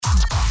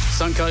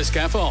Suncoast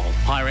Scaffold.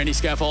 Hire any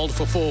scaffold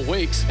for 4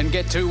 weeks and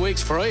get 2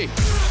 weeks free.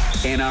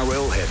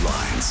 NRL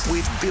headlines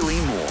with Billy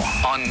Moore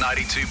on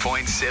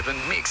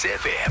 92.7 Mix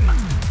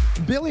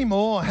FM. Billy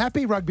Moore,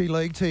 happy rugby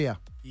league to you.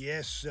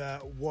 Yes,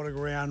 what a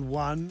round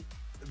one.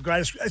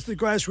 It's the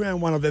greatest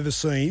round one I've ever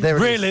seen.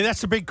 Really?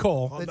 That's a big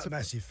call. Oh,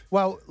 massive.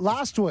 Well,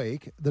 last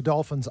week, the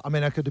Dolphins, I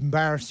mean, I could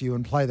embarrass you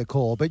and play the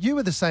call, but you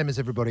were the same as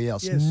everybody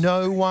else. Yes.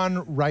 No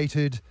one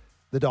rated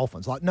the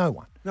Dolphins, like no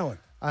one. No one.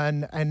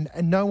 And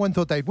no one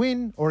thought they'd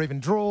win or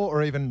even draw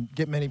or even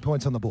get many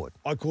points on the board.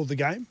 I called the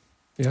game.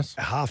 Yes.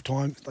 At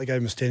halftime, they gave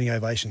him a standing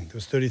ovation. There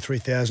was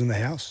 33,000 in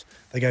the house.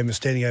 They gave him a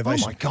standing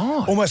ovation. Oh, my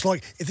God. Almost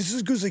like, if this is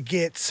as good as it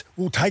gets,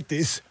 we'll take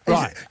this.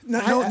 Right. No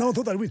one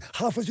thought they'd win.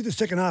 Halfway through the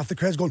second half, the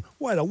crowd's gone,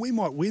 wait on, we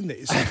might win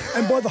this.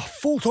 And by the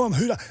full-time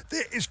hooter,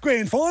 it's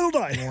grand final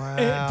day.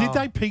 Wow. Did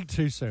they peak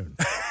too soon?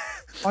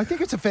 I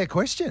think it's a fair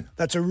question.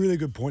 That's a really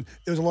good point.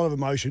 There was a lot of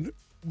emotion.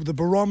 The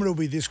barometer will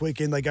be this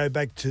weekend. They go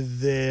back to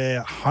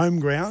their home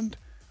ground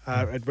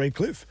at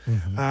Redcliffe.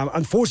 Mm-hmm.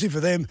 Unfortunately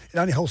for them, it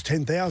only holds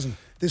 10,000.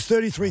 There's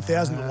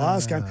 33,000 at the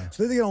last game,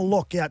 so they're going to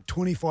lock out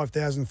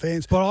 25,000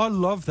 fans. But I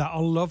love that. I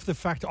love the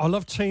fact. I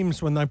love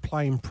teams when they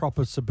play in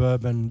proper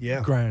suburban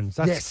grounds.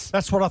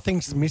 That's what I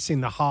think's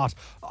missing, the heart.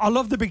 I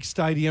love the big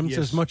stadiums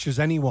as much as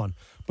anyone,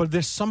 but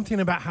there's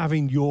something about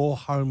having your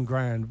home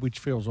ground which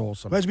feels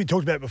awesome. As we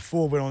talked about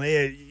before, when on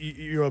air,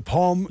 you're a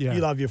Pom, you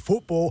love your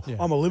football. Yeah.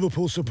 I'm a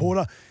Liverpool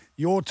supporter.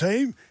 Your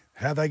team,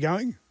 how are they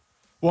going?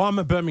 Well, I'm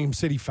a Birmingham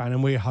City fan,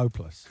 and we're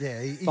hopeless.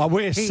 Yeah,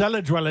 we're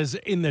cellar dwellers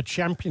in the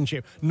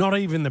Championship, not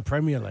even the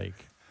Premier League.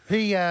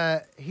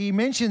 He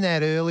mentioned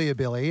that earlier,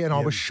 Billy, and I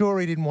was sure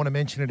he didn't want to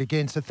mention it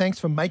again, so thanks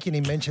for making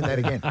him mention that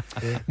again.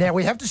 Now,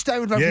 we have to stay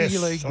with Rugby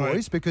League,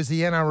 boys, because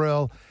the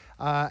NRL...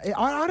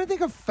 I don't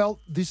think I've felt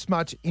this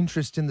much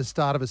interest in the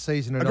start of a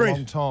season in a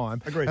long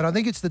time. Agreed. And I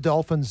think it's the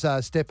Dolphins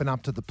stepping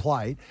up to the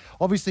plate.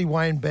 Obviously,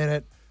 Wayne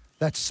Bennett,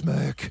 that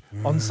smirk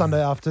on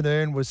Sunday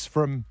afternoon was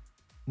from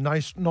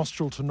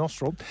nostril to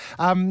nostril.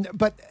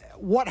 But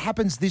what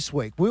happens this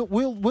week?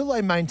 Will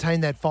they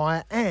maintain that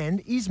fire?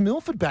 And is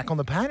Milford back on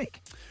the paddock?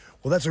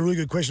 Well, that's a really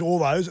good question. All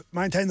those.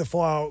 Maintain the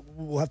fire,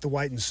 we'll have to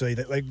wait and see.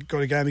 They've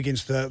got a game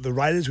against the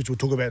Raiders, which we'll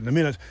talk about in a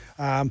minute.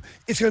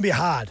 It's going to be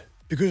hard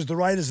because the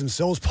Raiders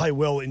themselves play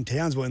well in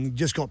Townsville and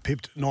just got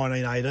pipped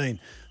 19-18.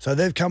 So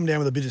they've come down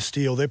with a bit of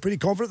steel. They're pretty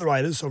confident, the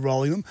Raiders, of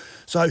rolling them.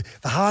 So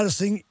the hardest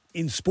thing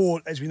in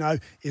sport, as we know,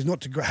 is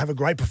not to have a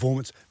great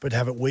performance, but to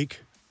have it week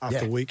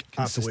after week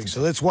after week.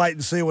 So let's wait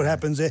and see what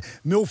happens there.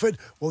 Milford,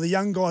 well, the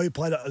young guy who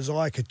played at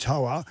Isaiah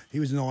Katoa, he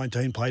was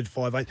 19, played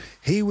 5'8".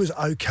 He was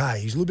okay.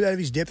 He's a little bit out of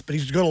his depth, but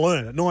he's got to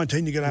learn. At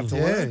 19, you're going to have to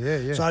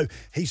learn. Yeah. So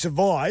he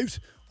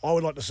survived. I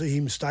would like to see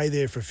him stay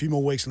there for a few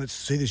more weeks and let's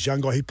see this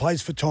young guy. He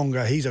plays for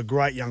Tonga. He's a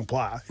great young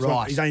player.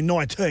 He's only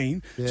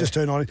 19, just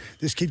turned 19.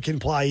 This kid can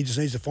play. He just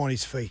needs to find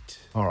his feet.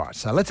 All right,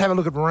 so let's have a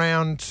look at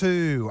round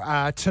two.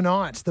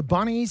 Tonight, the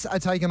Bunnies are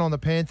taking on the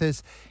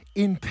Panthers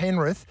in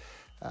Penrith.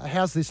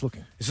 How's this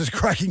looking? This is a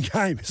cracking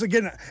game. So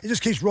again, it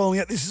just keeps rolling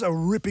out. This is a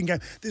ripping game.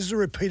 This is a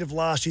repeat of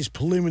last year's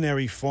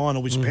preliminary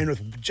final, which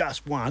Penrith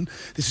just won.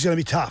 This is going to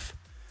be tough.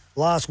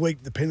 Last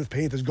week, the Penrith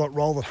Panthers got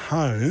rolled at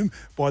home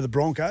by the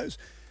Broncos.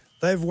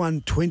 They've won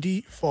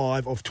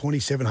 25 of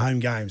 27 home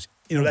games.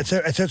 You know, that's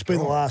how it's been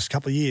the last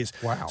couple of years.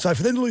 Wow. So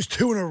for them to lose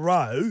 2 in a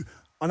row,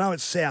 I know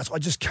it's South. I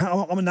just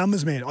can't. I'm a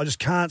numbers man. I just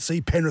can't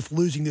see Penrith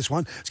losing this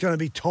one. It's going to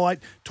be tight.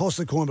 Toss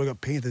the coin, but I've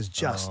got Panthers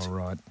just. All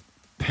right.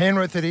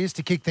 Penrith it is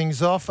to kick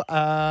things off.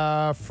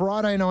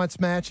 Friday night's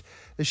match,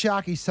 the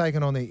Sharkies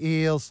taking on the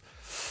Eels.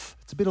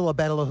 It's a bit of a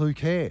battle of who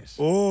cares.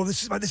 Oh,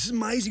 this is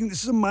amazing.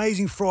 This is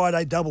amazing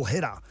Friday double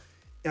header.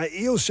 You know,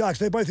 Eels, Sharks,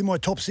 they're both in my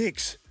top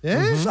 6.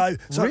 Yeah? So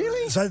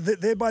Really? So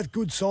they're both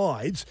good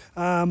sides.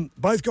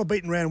 Both got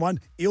beaten round one.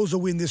 Eels will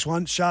win this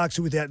one. Sharks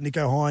are without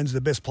Nico Hines, the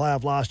best player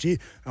of last year.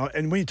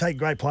 And when you take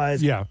great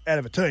players out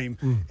of a team,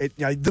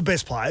 the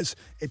best players,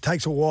 it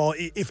takes a while,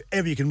 if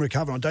ever you can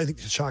recover. I don't think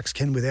the Sharks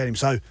can without him.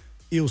 So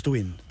Eels to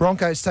win.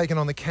 Broncos taking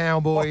on the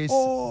Cowboys.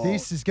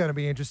 This is going to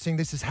be interesting.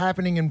 This is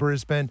happening in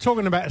Brisbane.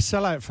 Talking about a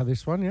sellout for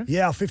this one, yeah?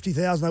 Yeah,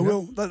 50,000 they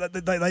will.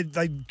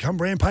 They come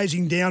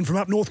rampaging down from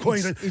up North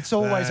Queensland. It's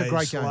always a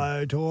great game.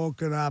 Slow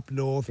talking up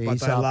north, but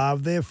He's they up.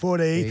 love their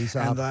footy He's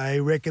and up.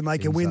 they reckon they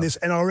can He's win up. this.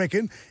 And I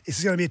reckon this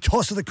is going to be a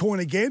toss of the coin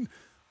again.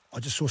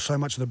 I just saw so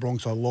much of the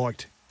Bronx I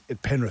liked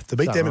at Penrith. To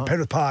beat So them right. at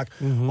Penrith Park,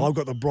 I've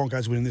got the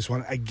Broncos winning this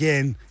one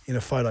again in a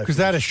photo. Because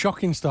they had a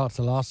shocking start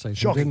to last season,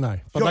 Shocking. didn't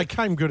they? But they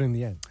came good in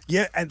the end.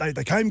 Yeah, and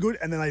they came good,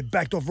 and then they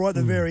backed off right at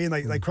the very end.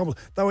 They crumbled.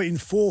 They were in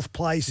 4th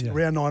place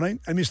round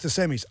 19 and missed the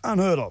semis.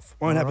 Unheard of.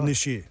 Won't happen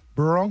this year.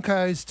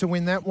 Broncos to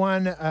win that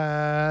one.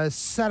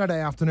 Saturday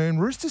afternoon,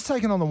 Roosters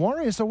taking on the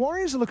Warriors. The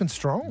Warriors are looking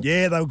strong.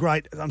 Yeah, they were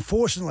great.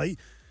 Unfortunately,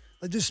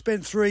 they just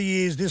spent 3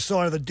 years this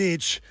side of the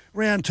ditch.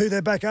 Round 2,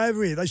 they're back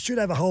over here. They should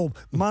have a whole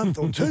month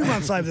or 2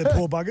 months over their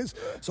poor buggers.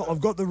 So I've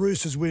got the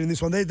Roosters winning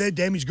this one. They're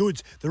damaged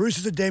goods. The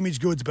Roosters are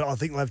damaged goods, but I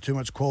think they'll have too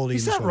much quality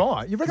Is in this that one.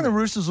 right? You reckon the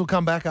Roosters will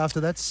come back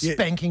after that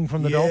spanking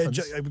from the Dolphins?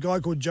 A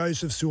guy called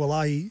Joseph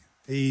Suolai.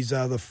 He's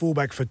the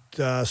fullback for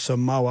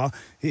Samoa.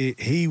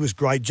 He was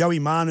great. Joey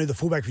Manu, the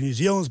fullback for New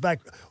Zealand's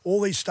back.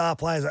 All these star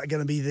players are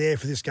going to be there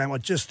for this game. I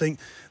just think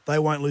they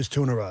won't lose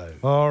 2 in a row.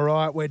 All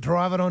right, we're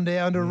driving on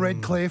down to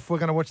Redcliffe. We're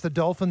going to watch the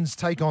Dolphins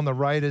take on the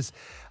Raiders.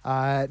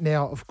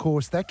 Now, of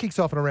course, that kicks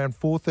off at around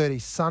 4:30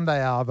 Sunday,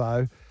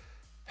 Arvo.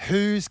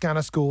 Who's going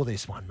to score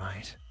this one,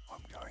 mate?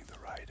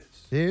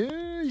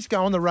 Yeah, he's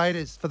going the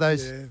Raiders for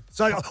those. Yeah.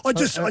 So I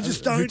just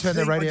don't think that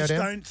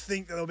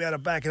they'll be able to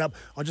back it up.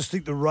 I just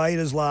think the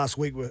Raiders last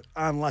week were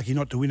unlucky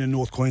not to win in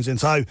North Queensland.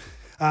 So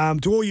to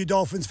all you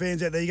Dolphins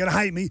fans out there, you're going to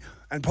hate me,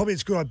 and probably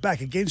it's good I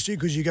back against you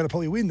because you're going to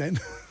probably win then.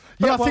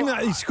 Yeah, I think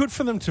that it's good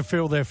for them to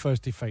feel their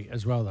first defeat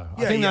as well, though.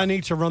 I think they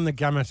need to run the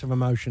gamut of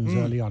emotions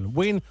early on.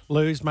 Win,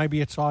 lose,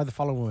 maybe a tie the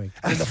following week.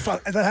 And if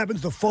that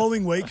happens the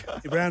following week,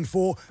 in round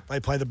 4,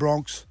 they play the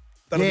Bronx.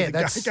 That'll be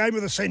the game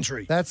of the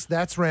century.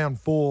 That's round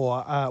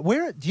 4.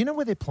 Do you know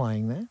where they're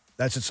playing there?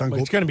 That's at Suncorp.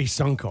 It's going to be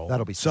Suncorp.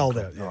 That'll be sold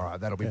out. Yeah. All right,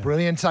 that'll be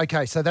brilliant.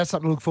 Okay, so that's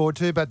something to look forward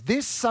to. But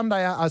this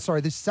Saturday,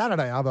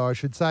 Arvo, I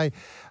should say,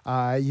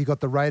 you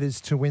got the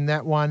Raiders to win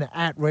that one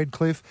at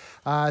Redcliffe.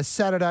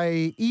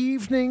 Saturday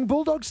evening,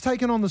 Bulldogs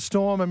taking on the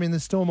Storm. I mean, the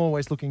Storm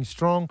always looking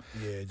strong.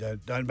 Yeah,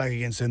 don't back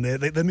against them there.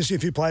 They're missing a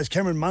few players.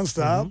 Cameron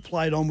Munster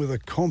played on with a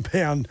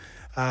compound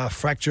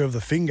fracture of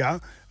the finger.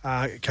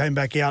 Came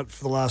back out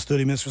for the last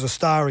 30 minutes. Was a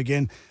star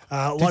again.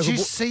 Did you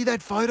see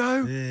that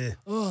photo? Yeah.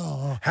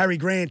 Oh. Harry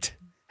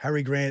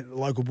Grant,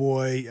 local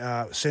boy,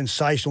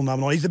 sensational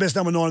number 9. He's the best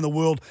number 9 in the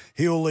world.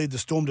 He'll lead the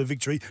Storm to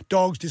victory.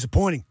 Dogs,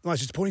 disappointing. The most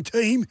disappointing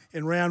team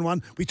in round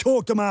 1. We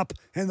talked them up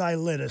and they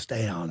let us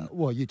down.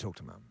 Well, you talked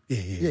them up.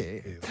 Yeah.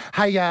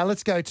 Hey,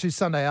 let's go to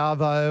Sunday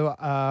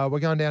Arvo. We're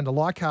going down to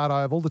Leichhardt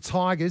Oval. The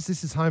Tigers,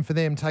 this is home for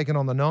them, taking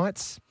on the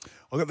Knights.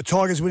 I've got the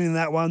Tigers winning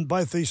that one.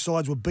 Both these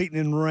sides were beaten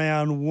in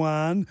round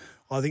 1.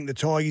 I think the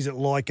Tigers at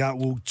Leichhardt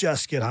will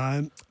just get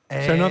home.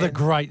 So another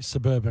great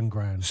suburban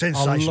ground.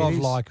 Sensational. I love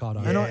Leichhardt.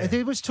 And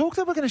there was talk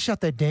that we're going to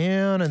shut that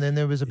down, and then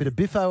there was a bit of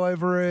biffo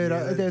over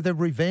it. They're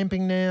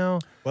revamping now.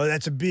 Well,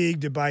 that's a big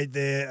debate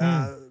there.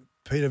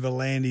 Peter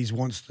V'landys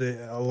wants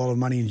a lot of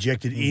money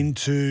injected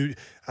into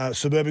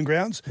suburban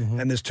grounds,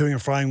 and there's toing and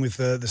froing with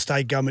the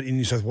state government in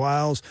New South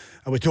Wales.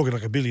 We're talking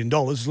like $1 billion, it's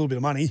a little bit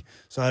of money.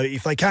 So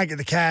if they can't get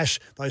the cash,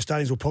 those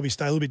stadiums will probably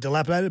stay a little bit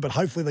dilapidated, but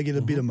hopefully they get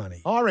a bit of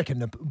money. I reckon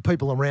the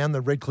people around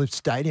the Redcliffe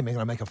Stadium are going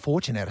to make a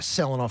fortune out of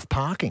selling off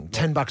parking.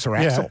 $10 a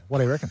axle. What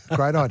do you reckon?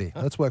 Great idea.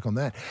 Let's work on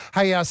that.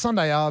 Hey,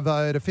 Sunday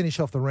Arvo, to finish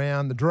off the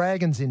round, the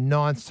Dragons in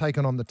 9th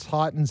taking on the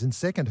Titans in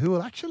 2nd, who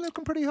are actually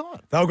looking pretty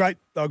hot. They were great.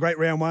 They were great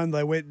round 1.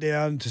 They went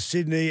down to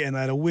Sydney and they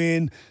had a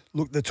win.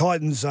 Look, the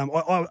Titans, I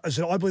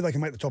believe they can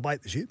make the top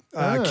 8 this year.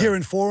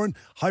 Kieran Foran,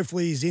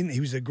 hopefully he's in.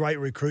 He was a great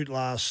recruit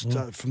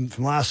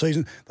from last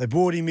season. They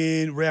brought him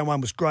in. Round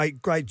 1 was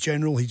great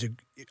general. He's a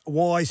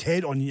wise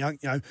head on young,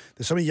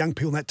 there's so many young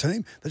people in that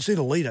team. They just need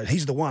a leader.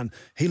 He's the one.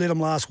 He led them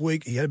last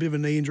week. He had a bit of a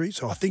knee injury,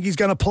 so I think he's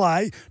going to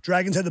play.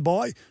 Dragons had to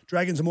buy.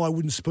 Dragons are my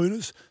wooden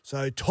spooners.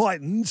 So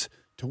Titans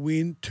to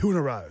win 2 in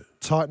a row.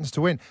 Titans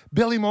to win.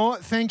 Billy Moore,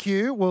 thank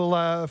you.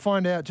 We'll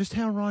find out just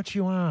how right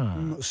you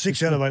are.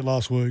 6 out of 8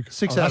 last week.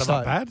 6 out of 8. That's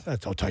not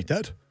bad. I'll take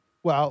that.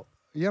 Well,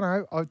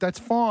 that's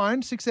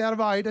fine. 6 out of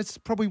 8. That's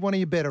probably one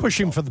of your better. Push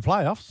him for the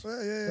playoffs.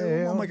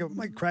 I'll make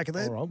a crack at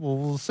that. All right. Well,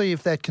 we'll see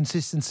if that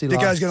consistency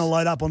lasts. Dicko's going to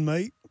load up on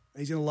me.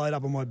 He's going to load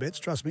up on my bets,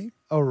 trust me.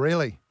 Oh,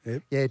 really?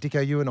 Yep. Yeah,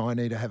 Dicko, you and I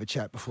need to have a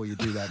chat before you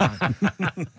do that, mate.